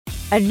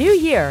A new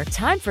year,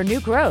 time for new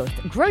growth.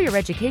 Grow your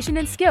education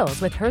and skills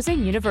with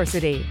Herzing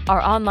University.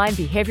 Our online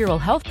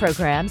behavioral health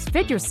programs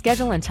fit your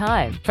schedule and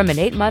time, from an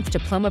 8-month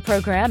diploma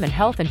program in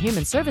health and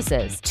human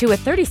services to a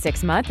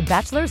 36-month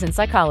bachelor's in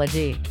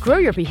psychology. Grow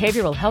your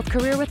behavioral health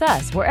career with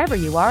us wherever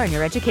you are in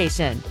your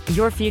education.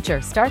 Your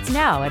future starts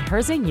now at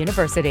Herzing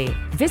University.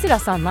 Visit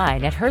us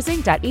online at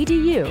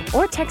herzing.edu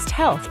or text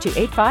health to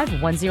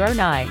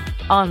 85109.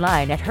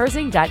 Online at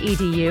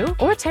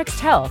herzing.edu or text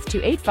health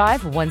to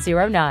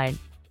 85109.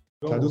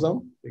 Can I do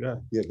something? Yeah.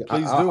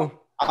 Please do.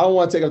 I don't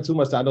want to take up too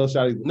much time. I know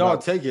Shotty. No,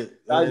 take it.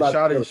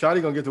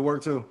 Shotty gonna get to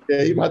work too.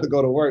 Yeah, he about to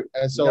go to work.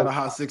 And so you got a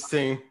hot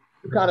 16.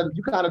 You kind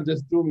of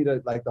just threw me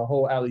to like the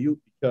whole alley-oop,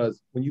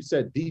 because when you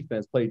said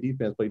defense, play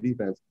defense,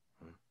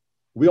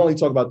 we only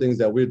talk about things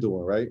that we're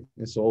doing, right?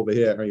 And so over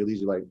here at Earn Your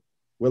Leisure,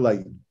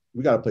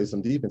 we got to play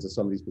some defense in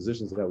some of these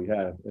positions that we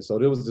have. And so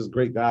there was this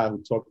great guy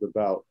who talked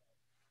about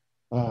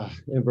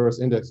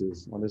inverse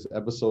indexes on this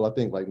episode, I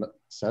think like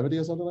 70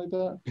 or something like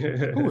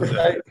that. Who was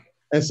that?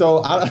 And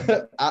so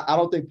I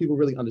don't think people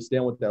really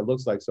understand what that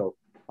looks like. So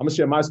I'm gonna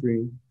share my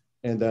screen,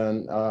 and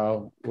then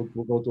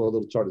we'll go through a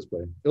little chart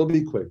display. It'll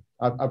be quick.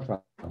 I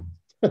promise.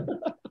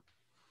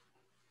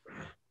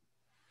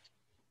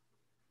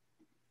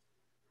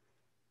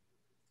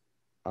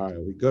 All right,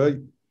 we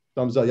good?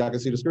 Thumbs up. Y'all can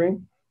see the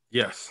screen?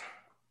 Yes.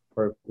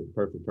 Perfect.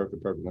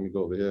 Let me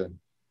go over here.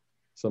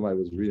 Somebody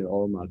was reading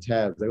all my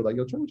tabs. They were like,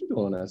 yo, Trey, what you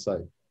doing on that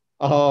site?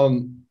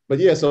 But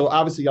yeah, so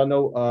obviously y'all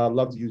know I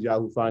love to use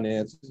Yahoo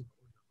Finance.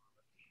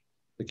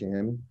 They can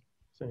hear me?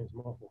 Saying it's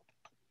muffled.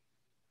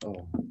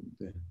 Oh,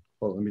 damn.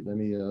 Hold on, let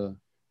me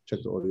check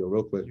the audio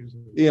real quick.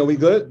 Yeah, we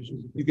good?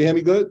 You can hear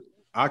me good?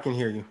 I can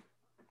hear you.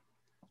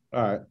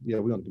 All right. Yeah,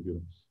 we're on the computer.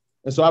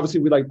 And so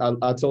obviously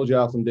I told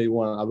y'all from day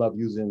one, I love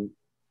using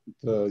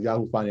the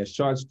Yahoo Finance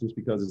charts just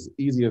because it's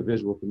easier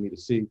visual for me to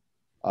see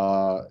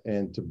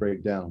and to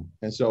break down.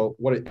 And so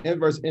what an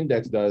inverse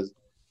index does,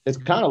 it's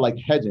kind of like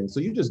hedging.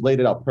 So you just laid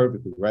it out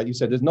perfectly, right? You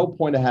said there's no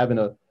point of having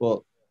a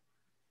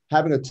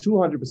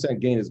 200%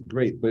 gain is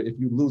great, but if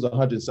you lose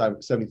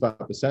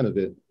 175% of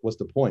it, what's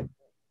the point?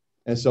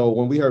 And so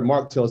when we heard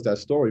Mark tell us that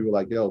story, we're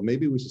like, yo,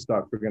 maybe we should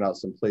start figuring out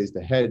some plays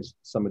to hedge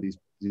some of these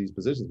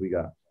positions we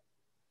got.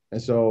 And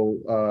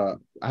so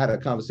I had a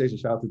conversation,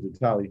 shout out to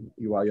Vitali,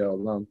 UIL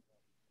alum,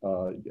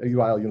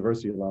 UIL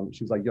University alum.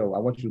 She was like, yo, I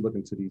want you to look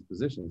into these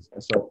positions.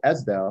 And so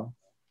SDAL,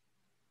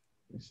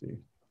 let me see,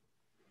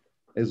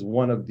 is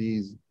one of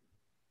these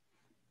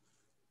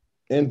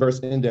inverse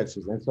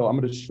indexes. And so I'm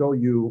going to show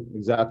you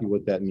exactly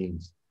what that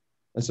means.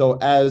 And so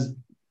as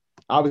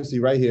obviously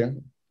right here,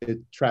 it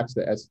tracks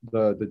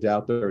the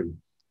Dow 30.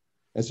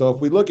 And so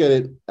if we look at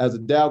it, as the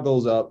Dow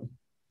goes up,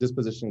 this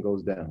position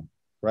goes down,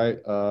 right?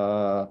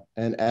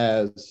 And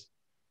as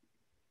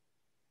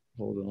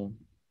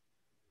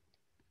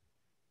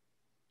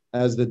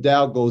the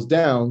Dow goes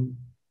down,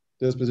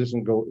 this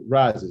position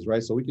rises,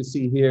 right? So we can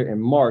see here in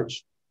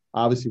March,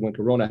 obviously when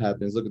Corona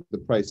happens, look at the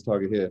price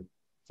target here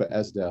for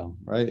SDAL,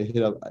 right? It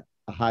hit a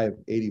high of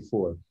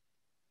 84.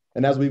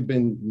 And as we've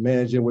been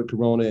managing with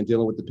Corona and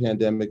dealing with the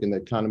pandemic and the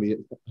economy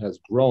has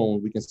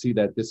grown, we can see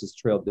that this has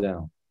trailed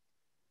down.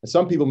 And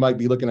some people might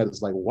be looking at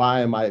this like,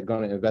 why am I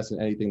going to invest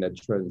in anything that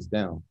trends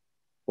down?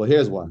 Well,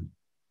 here's why,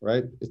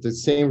 right? It's the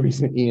same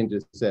reason Ian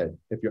just said.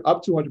 If you're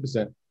up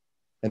 200%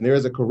 and there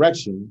is a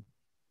correction,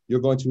 you're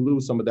going to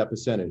lose some of that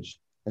percentage.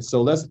 And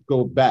so let's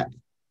go back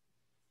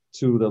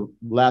to the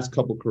last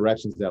couple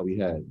corrections that we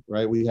had,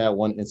 right? We had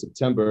one in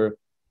September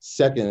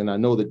 2nd, and I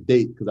know the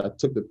date because I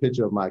took the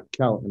picture of my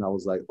account and I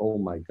was like, oh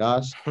my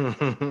gosh,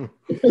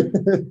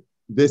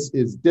 this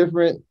is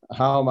different.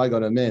 How am I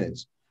going to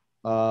manage?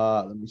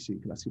 Let me see.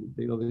 Can I see the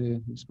date over here?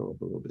 Let me scroll up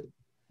a little bit.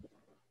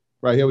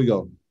 Right, here we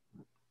go.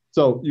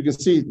 So you can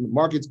see the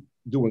market's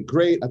doing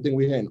great. I think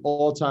we're hitting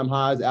all-time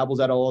highs.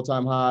 Apple's at an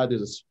all-time high.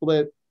 There's a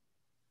split,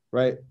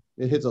 right?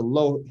 It hits a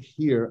low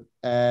here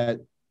at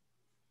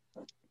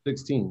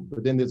 16,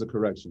 but then there's a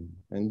correction.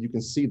 And you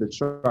can see the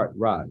chart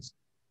rise,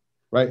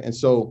 right? And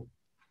so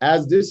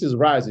as this is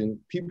rising,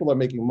 people are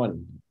making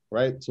money,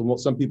 right? So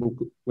some people,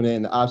 when they're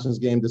in the options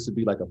game, this would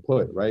be like a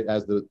put, right?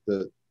 As the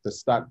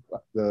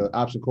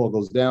option call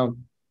goes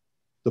down,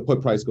 the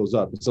put price goes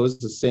up. And so it's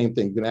the same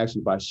thing. You can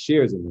actually buy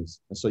shares in this.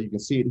 And so you can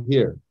see it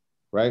here,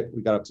 right?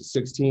 We got up to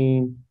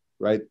 16,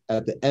 right?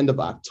 At the end of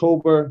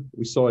October,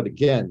 we saw it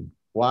again.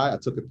 Why? I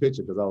took a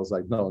picture because I was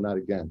like, no, not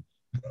again,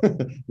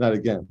 not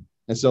again.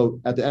 And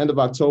so at the end of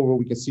October,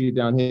 we can see it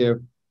down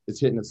here. It's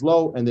hitting its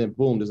low, and then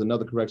boom, there's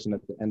another correction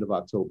at the end of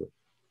October.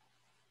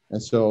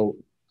 And so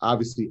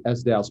obviously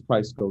SDAL's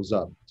price goes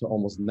up to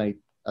almost 9.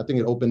 I think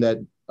it opened at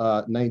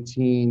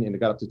 19 and it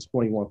got up to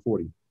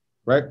 21.40,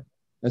 right?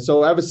 And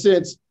so ever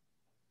since,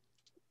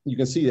 you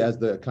can see as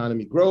the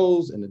economy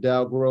grows and the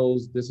Dow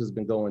grows, this has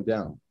been going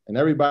down. And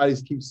everybody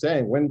keeps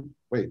saying,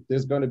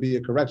 there's going to be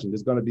a correction.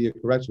 There's going to be a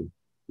correction.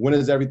 When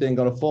is everything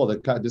going to fall?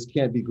 This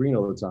can't be green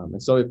all the time.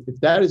 And so if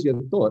that is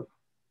your thought,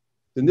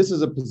 then this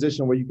is a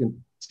position where you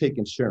can take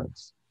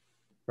insurance,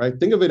 right?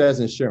 Think of it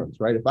as insurance,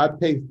 right? If I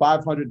pay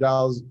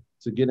 $500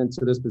 to get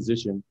into this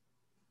position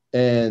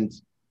and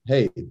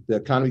hey, the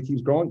economy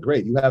keeps growing,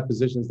 great. You have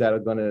positions that are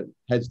going to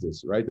hedge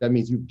this, right? That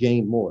means you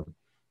gain more.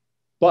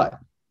 But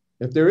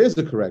if there is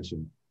a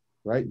correction,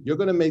 right, you're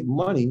going to make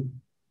money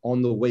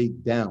on the way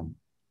down.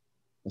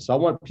 And so I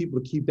want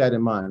people to keep that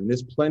in mind. And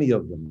there's plenty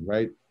of them,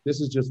 right? This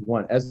is just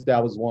one.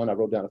 SDAO is one. I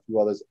wrote down a few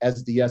others.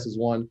 SDS is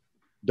one.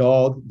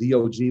 DOG,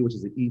 which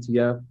is an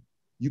ETF.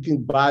 You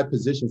can buy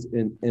positions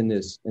in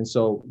this. And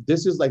so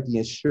this is like the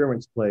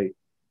insurance play.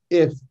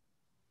 If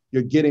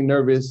you're getting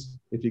nervous,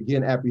 if you're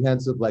getting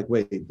apprehensive, like,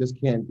 wait, this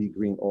can't be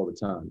green all the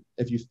time.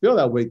 If you feel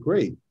that way,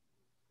 great.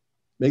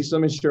 Make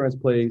some insurance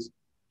plays,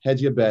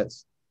 hedge your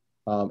bets,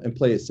 and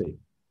play it safe.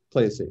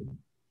 Play it safe.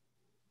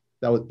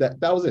 That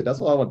was it. That's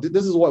all I want.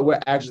 This is what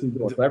we're actually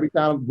doing. So every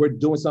time we're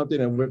doing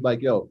something and we're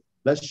like, yo,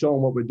 let's show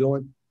them what we're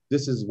doing.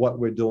 This is what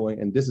we're doing.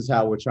 And this is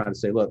how we're trying to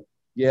say, look,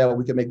 yeah,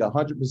 we can make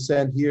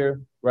 100%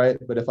 here, right?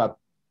 But if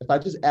I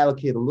just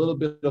allocate a little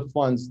bit of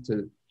funds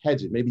to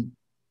hedge it, maybe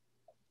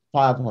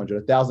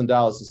 $500,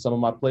 $1,000 to some of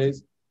my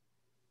plays,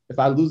 if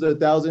I lose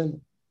 $1,000,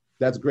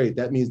 that's great.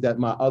 That means that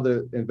my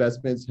other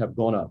investments have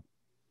gone up,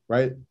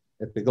 right?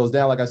 If it goes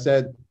down, like I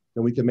said,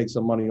 then we can make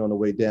some money on the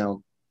way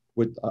down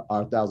with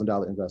our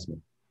 $1,000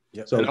 investment.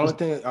 Yeah. So the only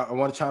thing I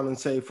want to chime in and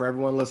say for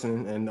everyone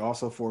listening, and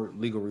also for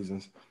legal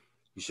reasons,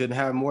 you shouldn't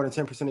have more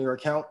than 10% of your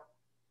account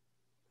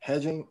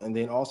hedging, and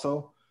then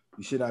also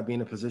you should not be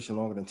in a position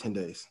longer than 10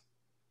 days.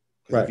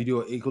 Because right. If you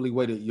do it equally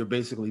weighted, you're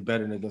basically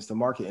betting against the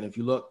market. And if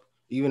you look,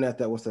 even at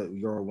that, what's that,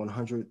 your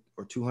 100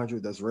 or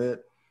 200 that's red?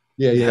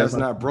 Yeah, it has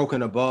not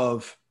broken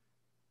above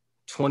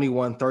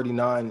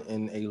 2139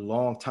 in a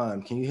long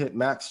time. Can you hit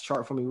Max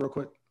chart for me real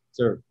quick?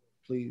 Sir.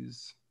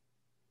 Please.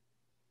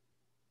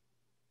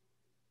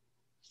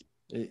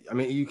 I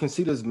mean, you can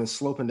see this has been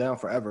sloping down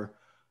forever,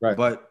 right?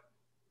 But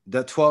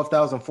that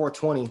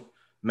 12,420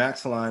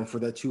 max line for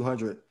that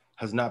 200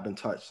 has not been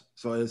touched.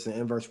 So it's an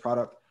inverse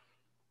product,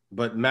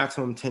 but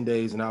maximum 10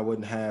 days, and I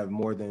wouldn't have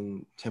more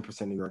than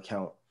 10% of your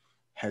account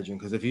hedging,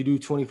 because if you do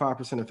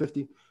 25% of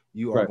 50,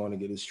 you are going to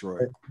get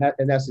destroyed.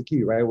 And that's the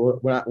key, right?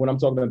 When I'm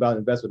talking about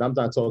investment, I'm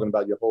not talking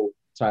about your whole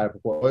entire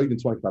portfolio, or even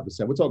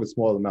 25%. We're talking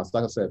small amounts.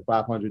 Like I said,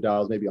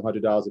 $500, maybe $100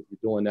 if you're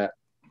doing that,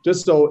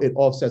 just so it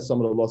offsets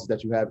some of the losses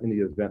that you have in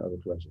the event of a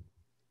correction.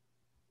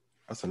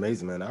 That's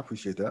amazing, man. I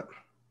appreciate that.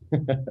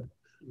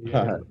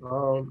 Yeah.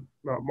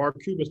 Mark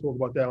Cuban spoke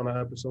about that on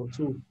our episode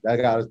too.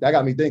 That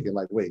got me thinking,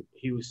 like, wait.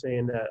 He was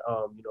saying that,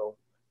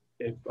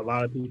 if a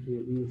lot of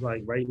people, he was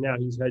like, right now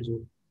he's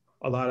hedging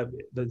a lot of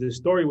it. The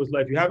story was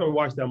like, if you haven't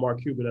watched that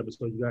Mark Cuban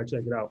episode, you got to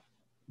check it out.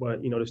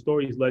 But, the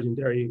story is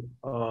legendary,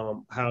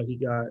 how he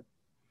got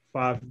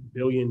 $5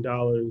 billion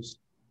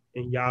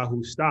in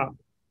Yahoo stock,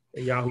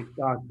 and Yahoo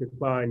stock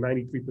declined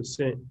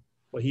 93%,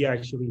 but he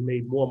actually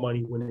made more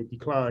money when it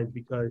declined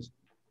because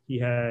he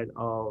had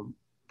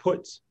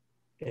puts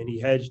and he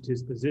hedged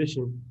his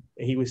position.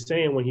 And he was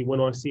saying when he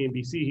went on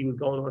CNBC, he was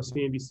going on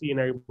CNBC and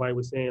everybody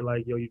was saying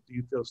like, yo, do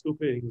you feel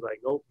stupid? He was like,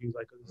 nope. He was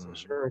like, because it's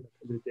insurance.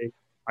 At the end of the day,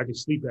 I can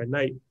sleep at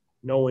night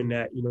knowing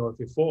that, if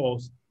it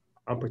falls,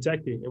 I'm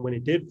protected. And when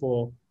it did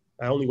fall,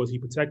 not only was he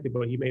protected,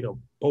 but he made a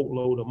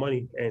boatload of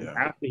money. And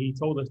after he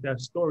told us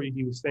that story,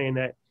 he was saying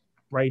that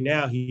right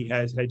now he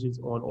has hedges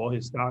on all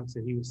his stocks.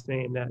 And he was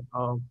saying that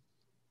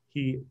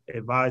he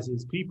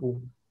advises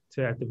people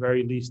to, at the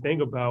very least,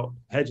 think about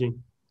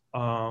hedging.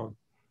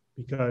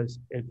 Because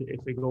if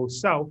it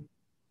goes south,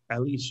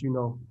 at least,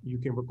 you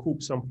can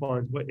recoup some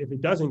funds. But if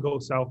it doesn't go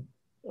south,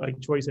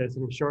 like Troy said, it's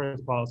an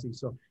insurance policy.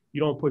 So you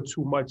don't put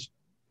too much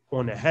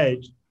on the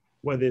hedge,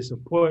 whether it's a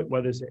put,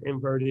 whether it's an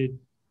inverted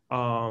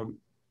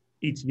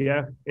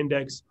ETF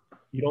index,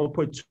 you don't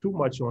put too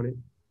much on it.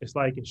 It's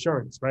like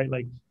insurance, right?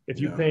 Like if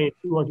you're paying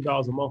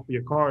 $200 a month for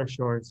your car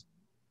insurance,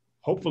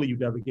 hopefully you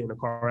never get in a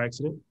car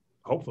accident,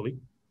 hopefully.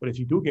 But if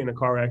you do get in a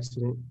car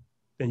accident,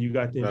 then you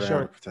got the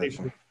insurance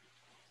protection.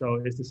 So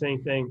it's the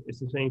same thing. It's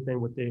the same thing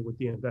with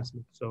the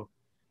investment. So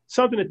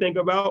something to think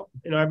about.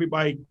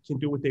 Everybody can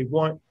do what they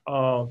want.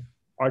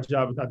 Our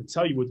job is not to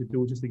tell you what to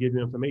do, just to give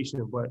you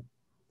information. But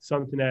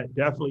something that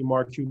definitely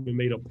Mark Cuban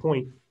made a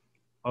point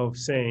of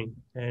saying.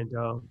 And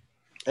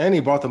he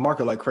bought the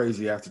market like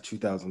crazy after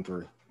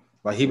 2003.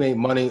 Like he made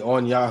money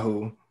on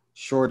Yahoo,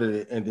 shorted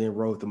it, and then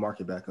rode the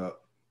market back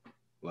up.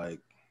 Like,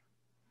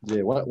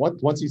 yeah.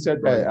 Once he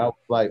said that, I was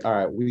like,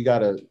 all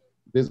right,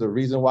 there's a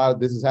reason why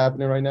this is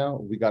happening right now.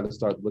 We got to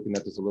start looking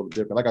at this a little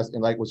different.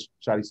 Like what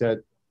Shadi said,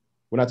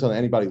 we're not telling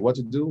anybody what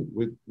to do.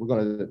 We're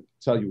going to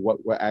tell you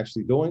what we're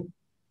actually doing.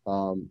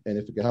 And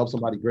if it can help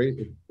somebody, great.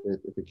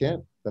 If it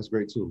can't, that's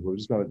great too. We're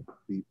just going to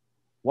be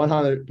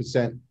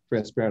 100%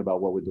 transparent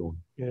about what we're doing.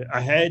 Yeah, a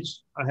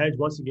hedge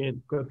once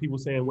again, because people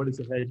saying, what is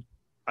a hedge?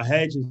 A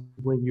hedge is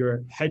when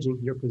you're hedging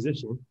your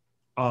position,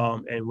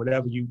 and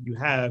whatever you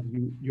have,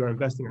 you're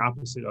investing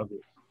opposite of it.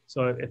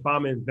 So if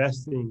I'm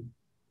investing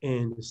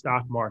in the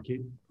stock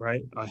market,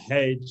 right, a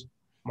hedge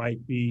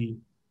might be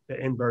the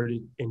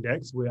inverted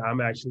index, where I'm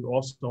actually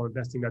also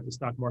investing that the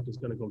stock market is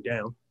going to go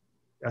down.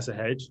 That's a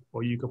hedge.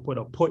 Or you can put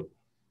a put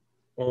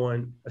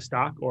on a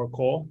stock or a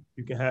call.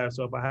 You can have,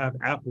 so if I have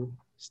Apple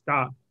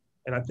stock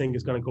and I think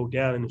it's going to go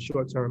down in the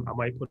short term, I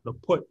might put a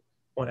put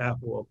on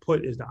Apple. A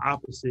put is the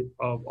opposite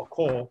of a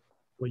call,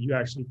 where you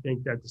actually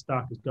think that the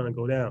stock is going to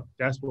go down.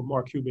 That's what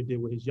Mark Cuban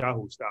did with his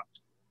Yahoo stock.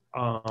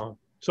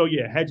 So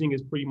yeah, hedging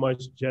is pretty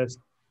much just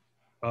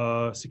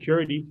a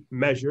security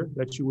measure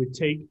that you would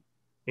take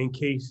in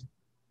case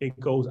it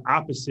goes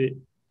opposite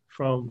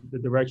from the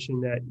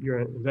direction that you're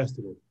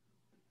invested in.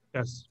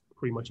 That's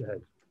pretty much a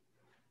hedge.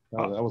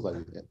 That was like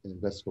an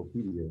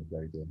investopedia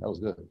right there. That was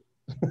good.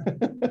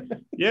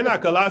 Yeah,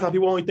 because a lot of times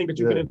people only think that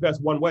you can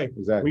invest one way.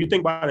 Exactly. When you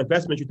think about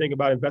investments, you think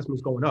about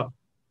investments going up,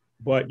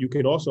 but you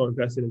can also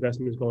invest in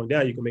investments going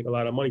down. You can make a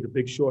lot of money. The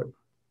Big Short,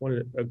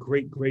 a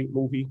great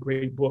movie,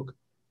 great book.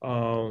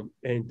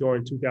 And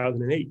during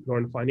 2008,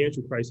 during the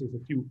financial crisis, a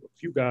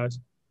few guys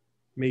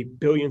made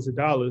billions of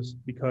dollars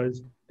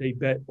because they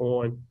bet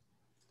on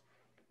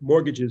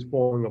mortgages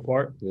falling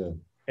apart. Yeah.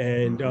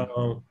 And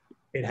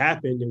it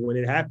happened, and when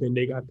it happened,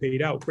 they got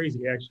paid out crazy.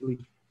 They actually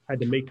had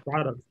to make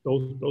products.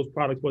 Those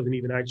products wasn't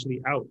even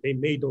actually out. They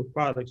made those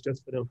products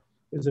just for them.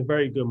 It's a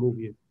very good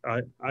movie.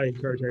 I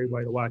encourage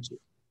everybody to watch it.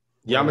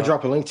 Yeah, I'm gonna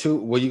drop a link to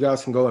where you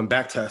guys can go and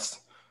back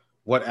test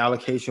what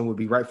allocation would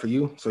be right for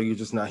you, so you're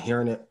just not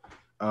hearing it.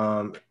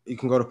 You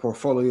can go to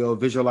Portfolio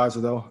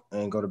Visualizer though,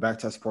 and go to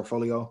Backtest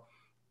Portfolio,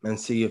 and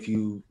see if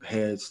you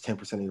hedge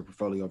 10% of your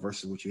portfolio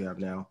versus what you have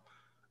now.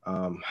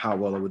 How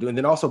well it would do, and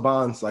then also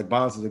bonds. Like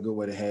bonds is a good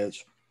way to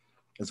hedge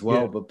as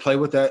well. Yeah. But play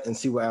with that and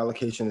see what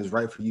allocation is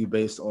right for you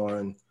based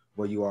on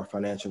where you are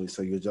financially,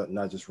 so you're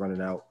not just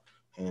running out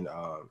and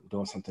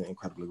doing something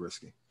incredibly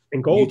risky.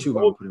 And gold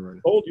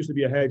used to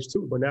be a hedge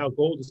too, but now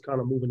gold is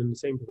kind of moving in the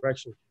same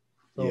direction.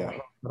 So yeah.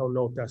 I don't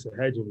know if that's a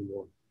hedge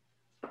anymore.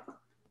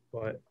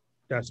 But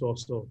that's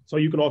also, so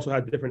you can also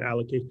have different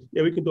allocations.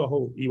 Yeah, we can do a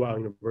whole EY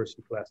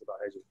University class about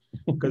hedging,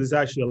 because it's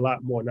actually a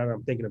lot more. Now that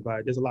I'm thinking about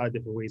it, there's a lot of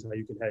different ways how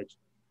you can hedge.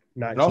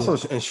 And also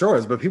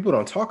insurance, but people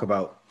don't talk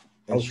about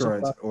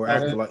insurance or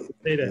act like.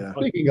 Say that.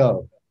 Yeah.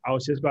 I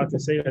was just about to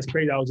say, that's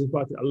crazy. I was just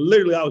about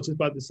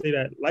to say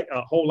that, like,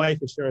 a whole life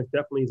insurance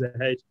definitely is a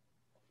hedge.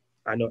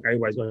 I know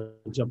everybody's going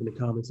to jump in the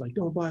comments like,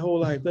 don't buy whole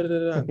life. Da, da,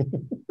 da, da.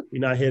 We're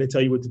not here to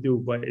tell you what to do,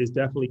 but it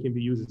definitely can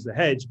be used as a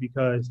hedge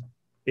because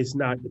it's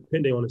not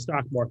dependent on the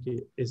stock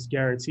market. It's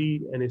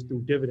guaranteed and it's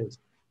through dividends.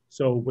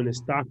 So when the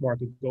stock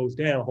market goes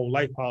down, whole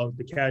life policy,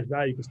 the cash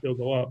value can still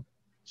go up.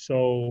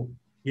 So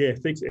yeah,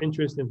 fixed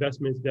interest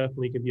investments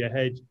definitely can be a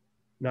hedge,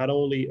 not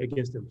only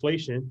against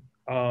inflation.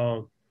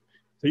 So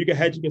you can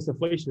hedge against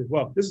inflation as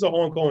well. This is an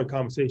ongoing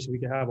conversation. We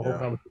can have a whole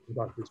conversation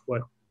about this,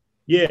 but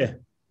yeah,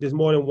 there's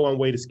more than one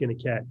way to skin a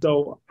cat.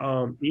 So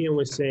Ian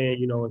was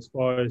saying, as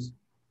far as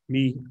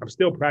me, I'm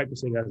still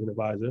practicing as an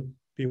advisor.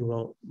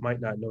 People might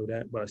not know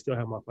that, but I still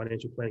have my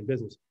financial planning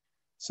business.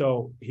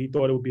 So he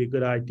thought it would be a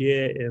good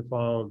idea if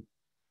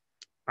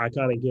I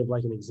kind of give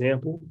like an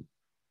example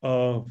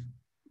of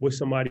what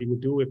somebody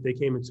would do if they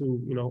came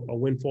into, a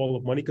windfall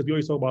of money. Because we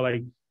always talk about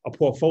like a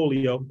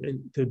portfolio and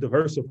to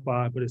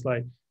diversify, but it's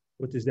like,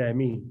 what does that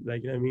mean?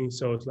 Like, you know what I mean?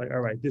 So it's like, all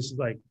right, this is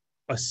like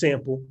a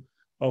sample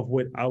of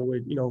what I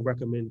would,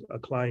 recommend a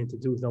client to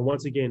do. Now,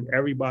 once again,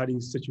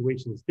 everybody's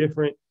situation is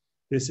different.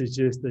 This is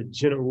just the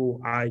general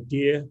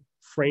idea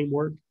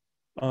framework.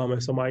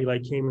 If somebody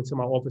like came into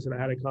my office and I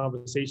had a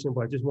conversation,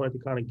 but I just wanted to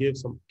kind of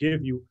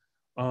give you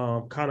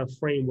kind of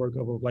framework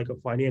of like a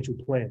financial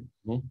plan,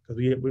 because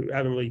we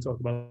haven't really talked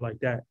about it like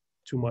that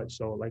too much.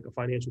 So like a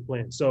financial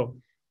plan. So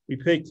we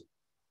picked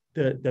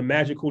the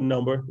magical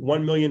number,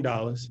 $1 million.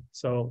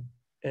 So,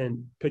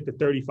 and picked a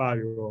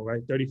 35-year-old,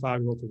 right?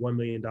 35-year-old for $1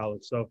 million.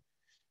 So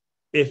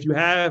if you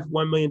have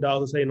 $1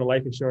 million, say in a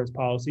life insurance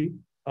policy,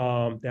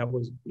 that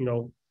was,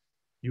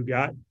 you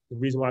got, the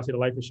reason why I say the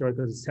life insurance,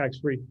 because it's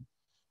tax-free.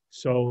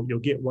 So you'll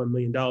get $1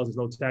 million. There's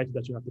no tax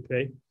that you have to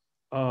pay.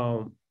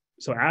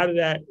 So out of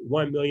that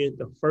 $1 million,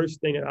 the first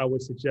thing that I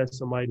would suggest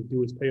somebody to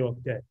do is pay off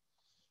debt.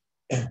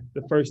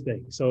 The first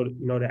thing. So,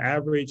 the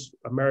average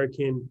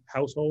American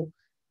household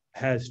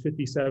has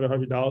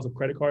 $5,700 of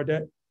credit card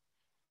debt.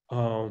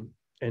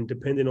 And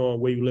depending on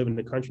where you live in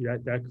the country,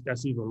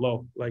 that's even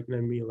low. Like, you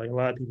know what I mean? Like a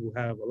lot of people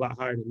have a lot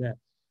higher than that.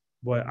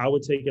 But I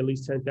would take at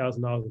least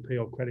 $10,000 and pay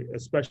off credit,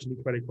 especially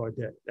credit card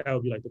debt. That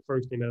would be like the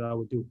first thing that I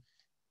would do.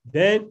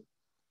 Then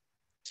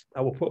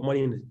I will put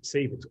money in the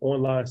savings,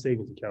 online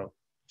savings account.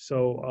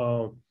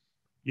 So,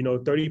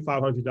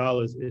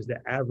 $3,500 is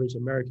the average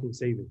American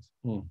savings,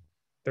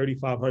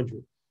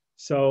 $3,500.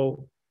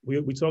 So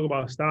we talk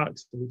about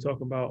stocks and we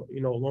talk about,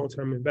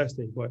 long-term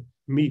investing. But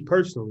me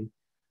personally,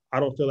 I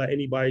don't feel like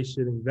anybody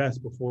should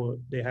invest before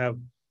they have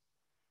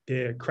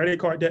their credit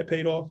card debt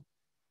paid off,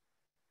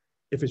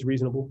 if it's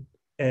reasonable,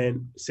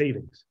 and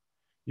savings.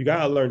 You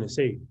got to learn to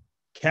save.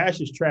 Cash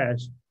is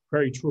trash,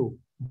 very true.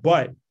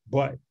 But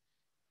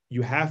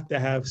you have to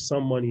have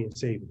some money in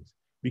savings,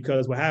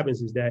 because what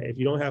happens is that if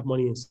you don't have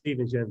money in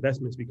savings, your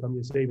investments become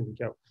your savings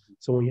account.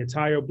 So when your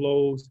tire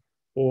blows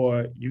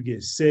or you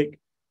get sick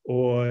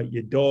or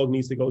your dog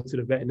needs to go to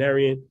the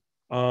veterinarian,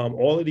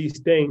 all of these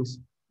things,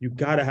 you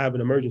got to have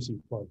an emergency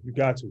fund. You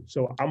got to.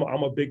 So I'm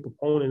a big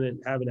proponent in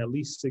having at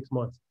least 6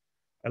 months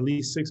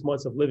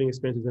of living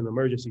expenses in an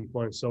emergency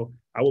fund. So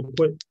I will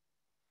put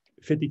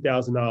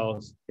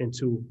 $50,000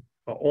 into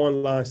an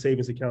online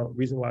savings account.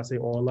 Reason why I say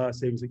online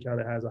savings account,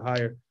 it has a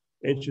higher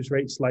interest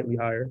rate, slightly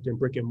higher than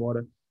brick and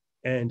mortar.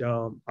 And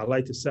I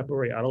like to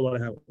separate. I don't want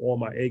to have all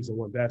my eggs in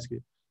one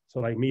basket. So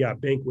like me, I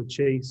bank with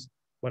Chase,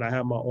 but I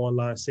have my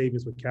online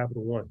savings with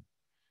Capital One.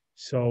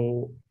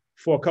 So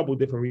for a couple of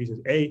different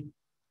reasons. A,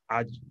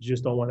 I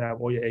just don't want to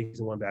have all your eggs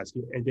in one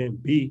basket. And then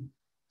B,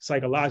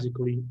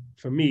 psychologically,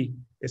 for me,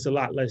 it's a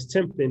lot less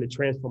tempting to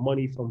transfer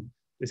money from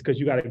this because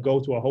you got to go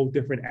to a whole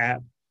different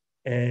app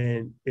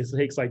and it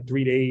takes like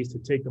 3 days to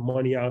take the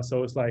money out.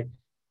 So it's like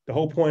the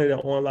whole point of the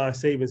online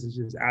savings is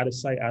just out of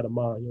sight, out of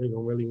mind. You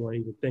don't really want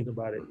to even think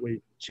about it. With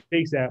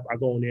Chase app, I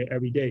go on there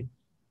every day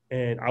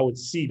and I would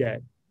see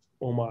that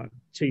on my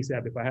Chase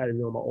app if I had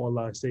it on my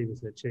online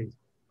savings at Chase.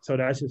 So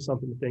that's just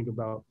something to think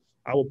about.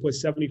 I will put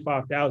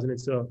 $75,000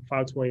 into a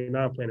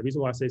 529 plan. The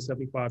reason why I say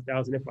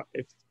 $75,000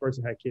 if the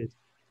person had kids,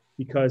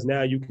 because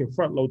now you can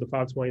front load the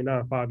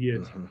 529 5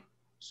 years. Mm-hmm.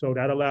 So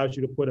that allows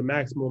you to put a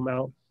maximum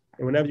amount.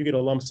 And whenever you get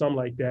a lump sum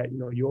like that,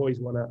 you always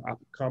want a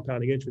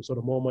compounding interest. So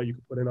the more money you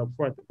can put in up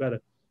front, the better.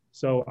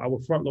 So I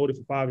will front load it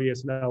for 5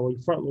 years. Now, when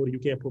you front load it, you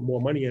can't put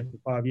more money in for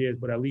 5 years,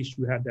 but at least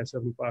you have that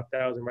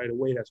 $75,000 right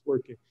away that's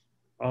working.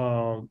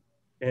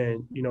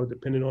 And,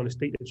 depending on the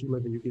state that you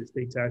live in, you get a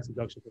state tax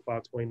deduction for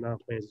 529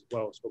 plans as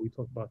well. So we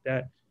talked about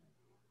that.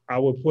 I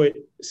would put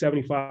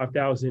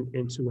 $75,000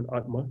 into an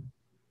UTMA.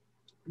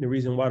 The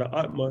reason why the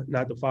UTMA,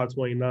 not the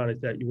 529,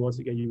 is that you want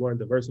to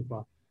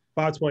diversify.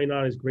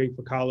 529 is great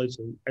for college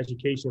and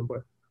education,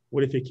 but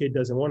what if your kid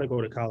doesn't want to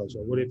go to college?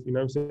 Or what if, you know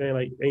what I'm saying?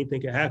 Like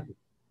anything can happen.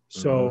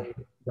 So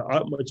the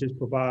UTMA just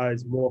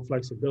provides more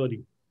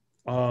flexibility.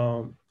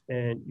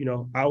 And,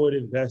 I would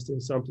invest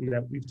in something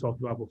that we've talked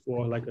about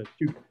before, like a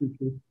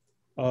future,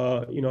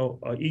 an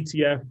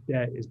ETF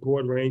that is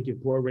broad range,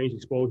 get broad range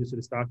exposure to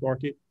the stock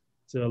market,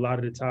 to a lot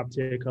of the top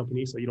tier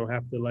companies. So you don't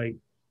have to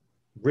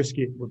risk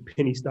it with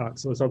penny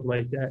stocks or something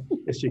like that.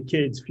 It's your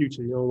kid's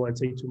future. You don't want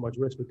to take too much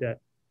risk with that.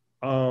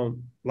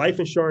 Life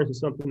insurance is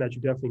something that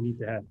you definitely need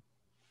to have.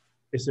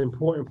 It's an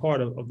important part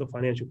of the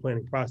financial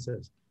planning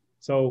process.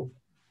 So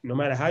no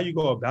matter how you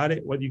go about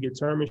it, whether you get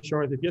term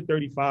insurance, if you're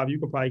 35, you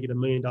can probably get $1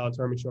 million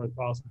term insurance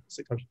policy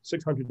for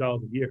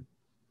 $600 a year.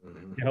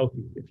 Mm-hmm. You're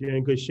healthy. If you're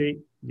in good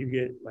shape, you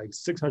get like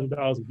 $600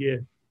 a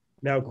year.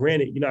 Now,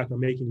 granted, you're not going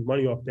to make any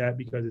money off that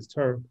because it's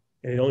term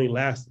and it only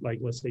lasts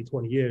let's say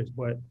 20 years,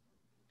 but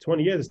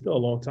 20 years is still a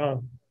long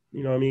time.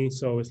 You know what I mean?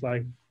 So it's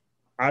like,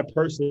 I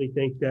personally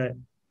think that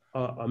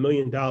 $1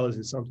 million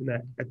is something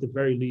that at the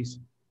very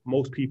least,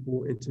 most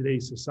people in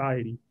today's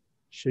society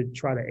should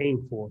try to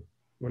aim for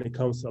when it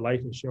comes to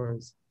life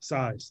insurance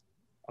size.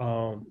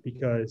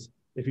 Because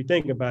if you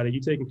think about it,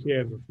 you're taking care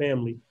of a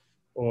family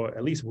or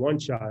at least one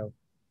child.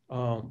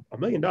 $1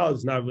 million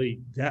is not really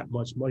that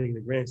much money in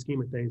the grand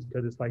scheme of things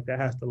because it's like that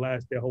has to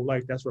last their whole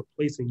life. That's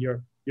replacing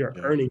your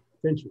earning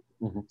potential.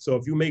 Mm-hmm. So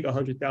if you make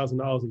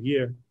 $100,000 a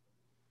year,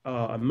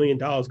 $1 million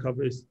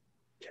covers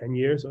 10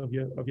 years of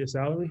your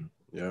salary.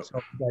 Yeah.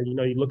 So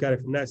you look at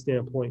it from that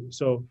standpoint.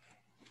 So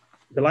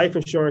the life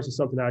insurance is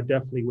something I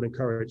definitely would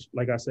encourage.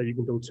 Like I said, you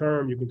can do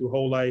term, you can do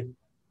whole life.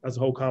 That's a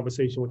whole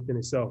conversation within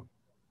itself.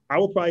 I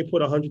would probably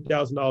put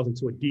 $100,000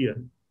 into a DIA.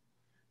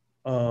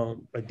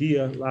 A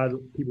DIA, a lot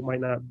of people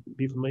might not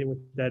be familiar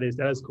with that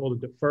is called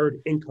a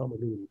deferred income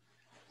annuity.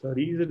 So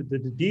these are the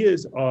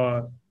DIAs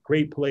are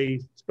great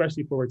plays,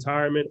 especially for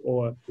retirement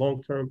or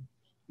long-term.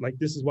 Like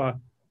this is why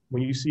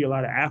when you see a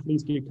lot of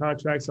athletes get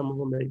contracts, some of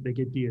them, they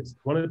get DIAs.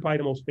 One of probably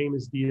the most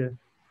famous DIA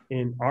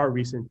in our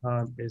recent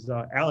time is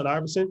Allen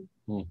Iverson.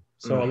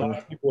 So a lot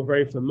of people are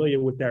very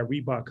familiar with that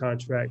Reebok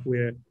contract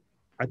where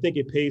I think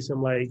it pays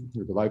him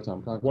the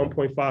lifetime contract,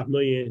 1.5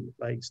 million,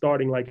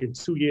 starting in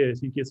 2 years,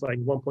 he gets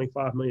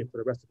 1.5 million for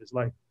the rest of his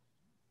life.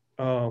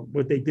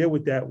 What they did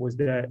with that was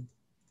that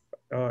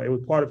it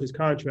was part of his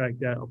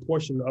contract that a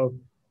portion of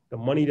the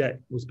money that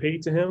was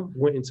paid to him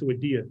went into a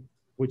DIA,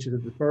 which is a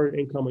deferred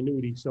income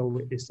annuity.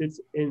 So it sits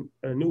in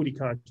an annuity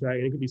contract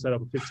and it could be set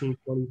up for 15,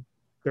 20,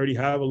 30,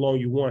 however long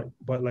you want.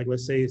 But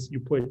let's say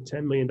you put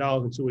 $10 million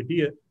into a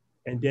DIA,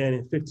 and then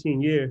in 15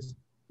 years,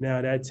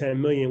 now that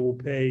 10 million will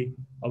pay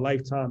a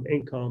lifetime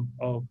income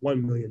of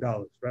 $1 million,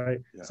 right?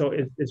 Yeah. So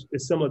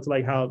it's similar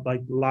to how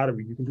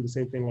lottery, you can do the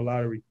same thing with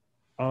lottery.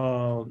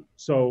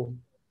 So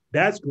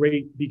that's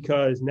great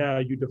because now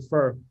you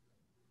defer.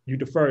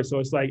 So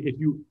it's like if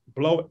you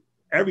blow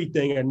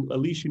everything, and at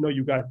least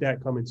you got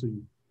that coming to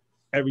you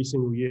every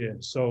single year.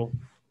 So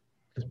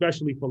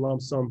especially for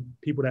lump sum,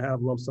 people that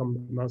have lump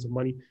sum amounts of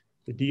money,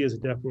 the DIA is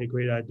definitely a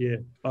great idea.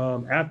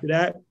 After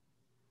that,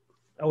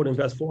 I would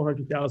invest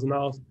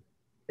 $400,000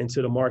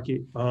 into the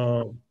market,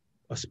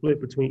 a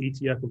split between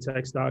ETF and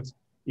tech stocks,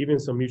 even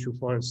some mutual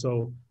funds.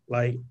 So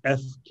like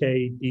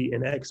FK,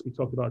 and X, we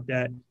talked about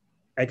that,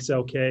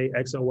 XLK,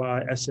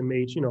 XLY,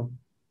 SMH,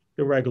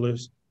 the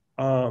regulars.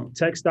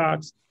 Tech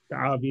stocks, the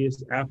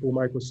obvious, Apple,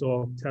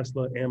 Microsoft,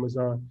 Tesla,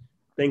 Amazon,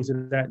 things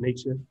of that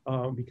nature,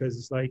 because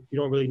it's you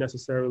don't really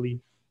necessarily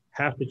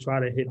have to try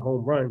to hit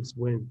home runs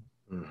when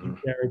you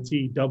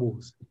guarantee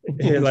doubles.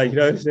 You know what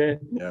I'm saying?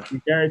 Yeah.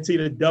 You guarantee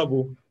the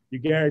double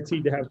you're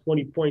guaranteed to have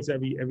 20 points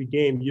every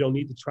game. You don't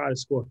need to try to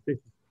score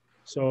 50.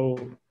 So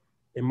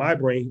in my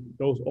brain,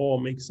 those all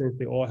make sense.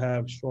 They all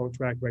have strong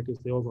track records.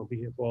 They're all going to be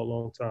here for a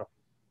long time.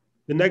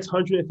 The next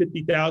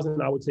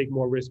 150,000, I would take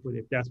more risk with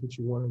if that's what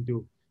you want to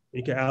do.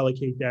 You can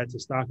allocate that to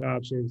stock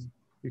options.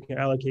 You can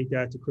allocate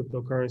that to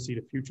cryptocurrency,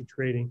 to future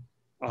trading,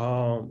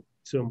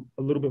 to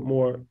a little bit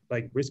more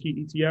like risky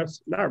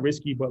ETFs. Not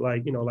risky, but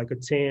like, you know, like a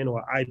TAN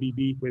or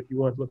IBB, if you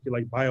want to look at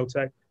like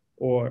biotech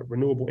or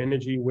renewable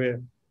energy,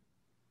 where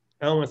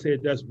I don't want to say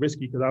that that's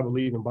risky because I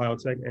believe in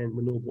biotech and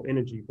renewable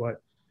energy,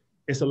 but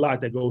it's a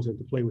lot that goes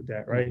into play with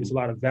that, right? It's a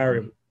lot of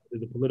variables,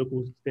 whether the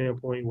political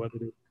standpoint, whether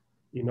the,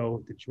 you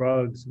know, the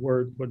drugs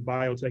work for the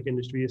biotech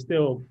industry, it's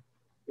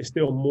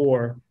still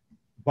more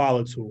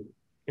volatile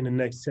in the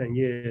next 10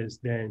 years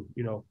than,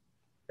 you know,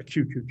 a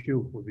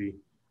QQQ would be,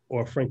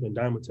 or a Franklin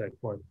Dimotech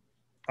fund.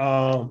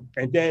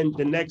 And then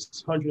the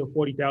next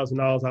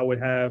 $140,000 I would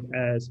have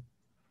as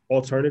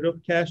alternative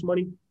cash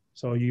money.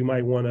 So you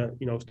might want to,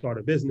 you know, start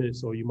a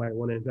business, or you might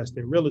want to invest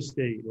in real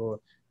estate, or,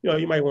 you know,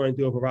 you might want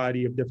to do a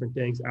variety of different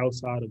things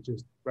outside of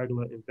just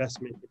regular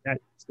investment. From that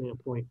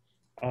standpoint,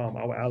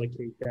 I would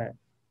allocate that.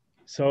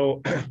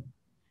 So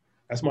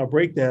that's my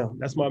breakdown.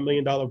 That's my $1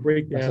 million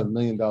breakdown. That's $1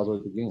 million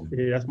worth of gain.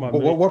 Yeah, that's my.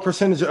 What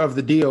percentage of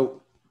the deal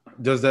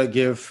does that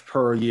give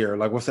per year?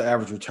 Like, what's the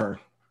average return?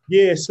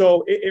 Yeah,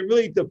 so it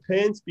really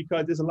depends,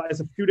 because there's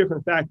a few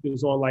different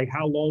factors on like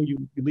how long you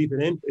leave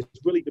it in. It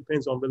really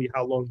depends on really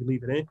how long you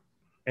leave it in,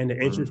 and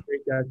the interest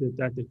rate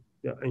that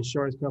the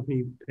insurance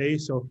company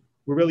pays. So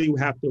we really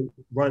have to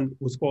run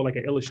what's called like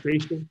an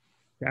illustration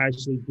to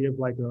actually give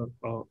like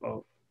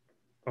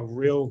a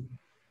real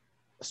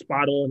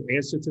spot on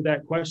answer to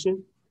that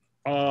question.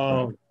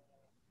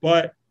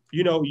 But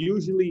you know,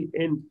 usually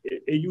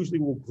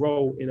it will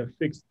grow in a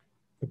fixed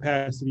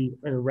capacity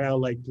and around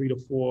like 3 to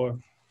 4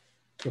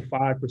 to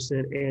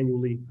 5%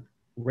 annually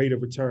rate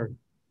of return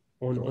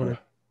on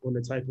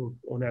that type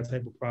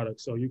of product.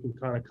 So you can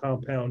kind of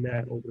compound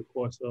that over the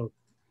course of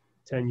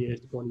 10 years,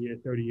 20 years,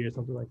 30 years,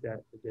 something like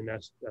that. And then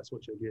that's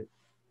what you'll get.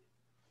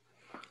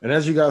 And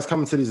as you guys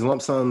come into these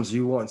lump sums,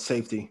 you want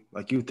safety.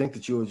 Like, you think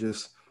that you would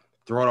just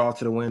throw it all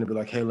to the wind and be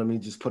like, hey, let me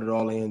just put it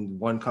all in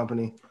one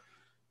company.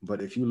 But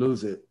if you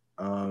lose it,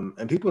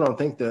 and people don't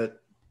think that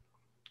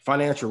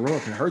financial ruin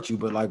can hurt you,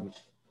 but like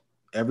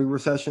every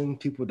recession,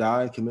 people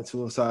die, commit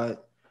suicide.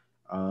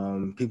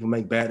 People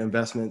make bad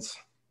investments,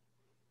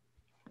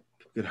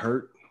 get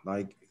hurt,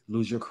 like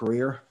lose your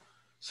career.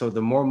 So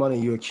the more money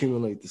you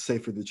accumulate, the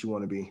safer that you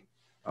want to be.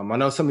 I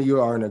know some of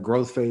you are in a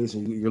growth phase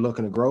and you're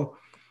looking to grow,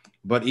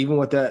 but even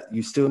with that,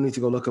 you still need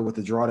to go look at what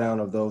the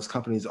drawdown of those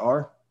companies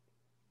are.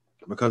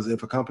 Because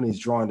if a company is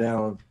drawing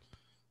down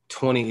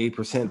 28%,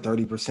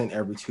 30%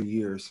 every 2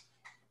 years,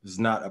 is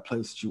not a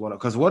place that you want to.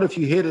 Because what if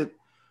you hit it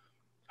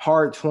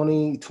hard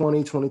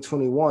 2020,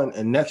 2021,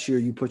 and next year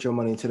you put your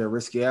money into that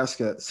risky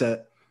asset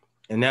set,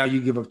 and now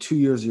you give up 2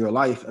 years of your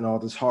life and all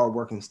this hard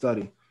work and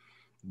study.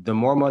 The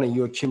more money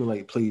you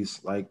accumulate,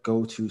 please, like,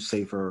 go to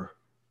safer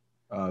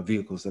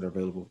vehicles that are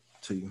available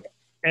to you.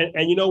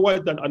 And you know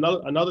what?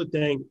 Another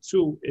thing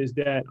too is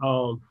that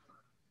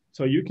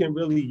so you can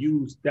really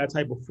use that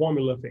type of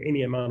formula for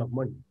any amount of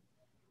money,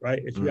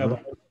 right? If you have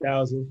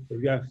 100,000,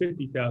 if you have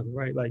 50,000,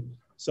 right? Like,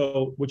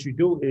 so what you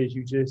do is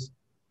you just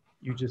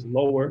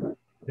lower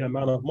the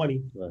amount of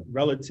money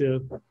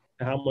relative to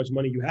how much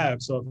money you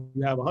have. So if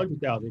you have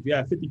 100,000, if you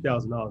have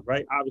 $50,000,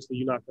 right? Obviously,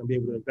 you're not going to be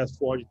able to invest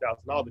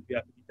 $400,000 if you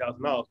have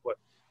 $50,000, but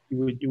you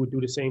would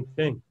do the same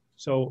thing.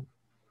 So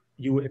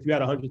if you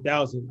had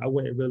 100,000, I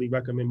wouldn't really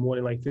recommend more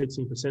than like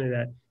 15% of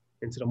that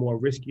into the more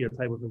riskier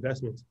type of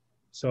investments.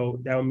 So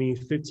that would mean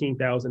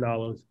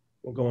 $15,000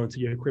 will go into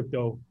your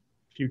crypto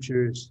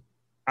futures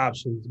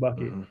options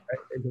bucket, right?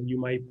 And then you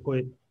might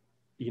put,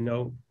 you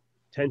know,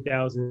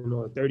 $10,000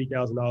 or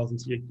 $30,000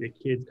 into your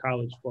kid's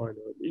college fund.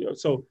 Or, you know,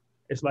 so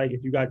it's like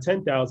if you got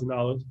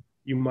 $10,000,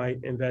 you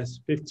might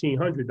invest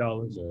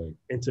 $1,500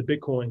 into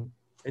Bitcoin,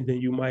 and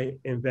then you might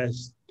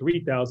invest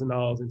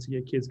 $3,000 into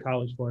your kid's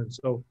college fund.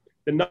 So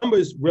the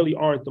numbers really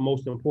aren't the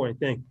most important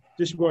thing.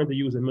 Just wanted to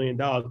use $1 million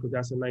because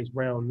that's a nice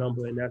round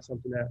number, and that's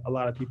something that a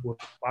lot of people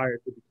aspire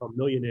to become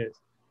millionaires.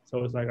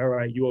 So it's like, all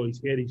right, you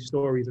always hear these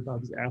stories about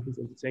these athletes,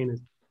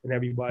 entertainers, and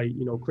everybody,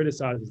 you know,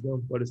 criticizes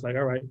them. But it's like,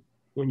 all right,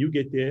 when you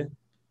get there,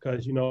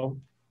 because, you know,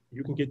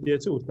 you can get there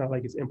too. It's not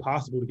like it's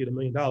impossible to get $1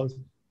 million.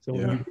 So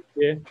when you get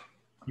there,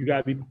 you got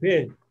to be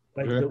prepared.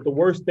 Like the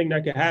worst thing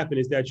that can happen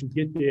is that you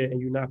get there and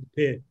you're not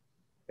prepared.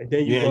 And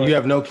then you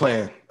have no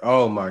plan.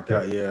 Oh my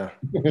God. Yeah.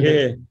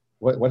 Yeah.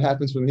 What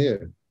happens from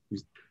here?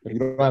 If you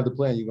don't have the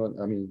plan, two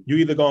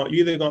things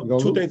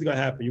are going to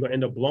happen. You're going to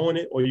end up blowing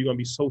it, or you're going to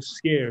be so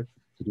scared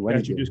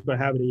that you're just going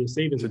to have it in your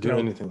savings account. To do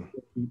anything.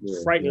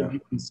 Frightened,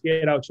 you be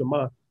scared out your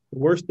mind. The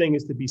worst thing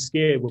is to be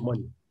scared with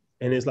money.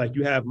 And it's like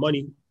you have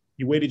money,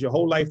 you waited your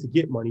whole life to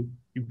get money,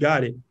 you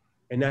got it,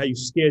 and now you're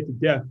scared to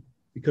death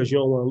because you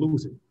don't want to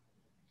lose it.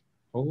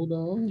 Hold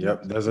on.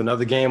 Yep, there's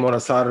another game on the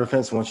side of the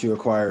fence once you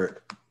acquire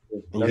it.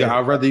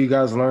 I'd rather you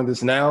guys learn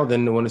this now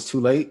than when it's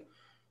too late.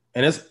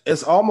 And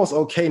it's almost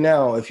okay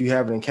now if you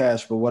have it in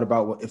cash, but what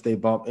about if they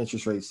bump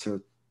interest rates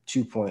to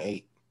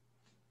 2.8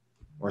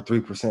 or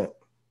 3%?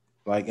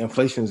 Like,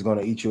 inflation is going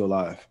to eat you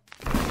alive.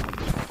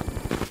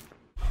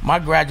 My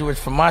graduates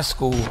from my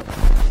school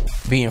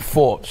being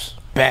Forbes,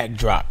 bag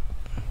drop.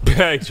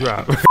 Bag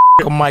drop.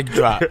 A mic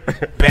drop,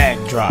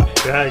 bag drop.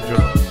 Bag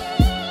drop.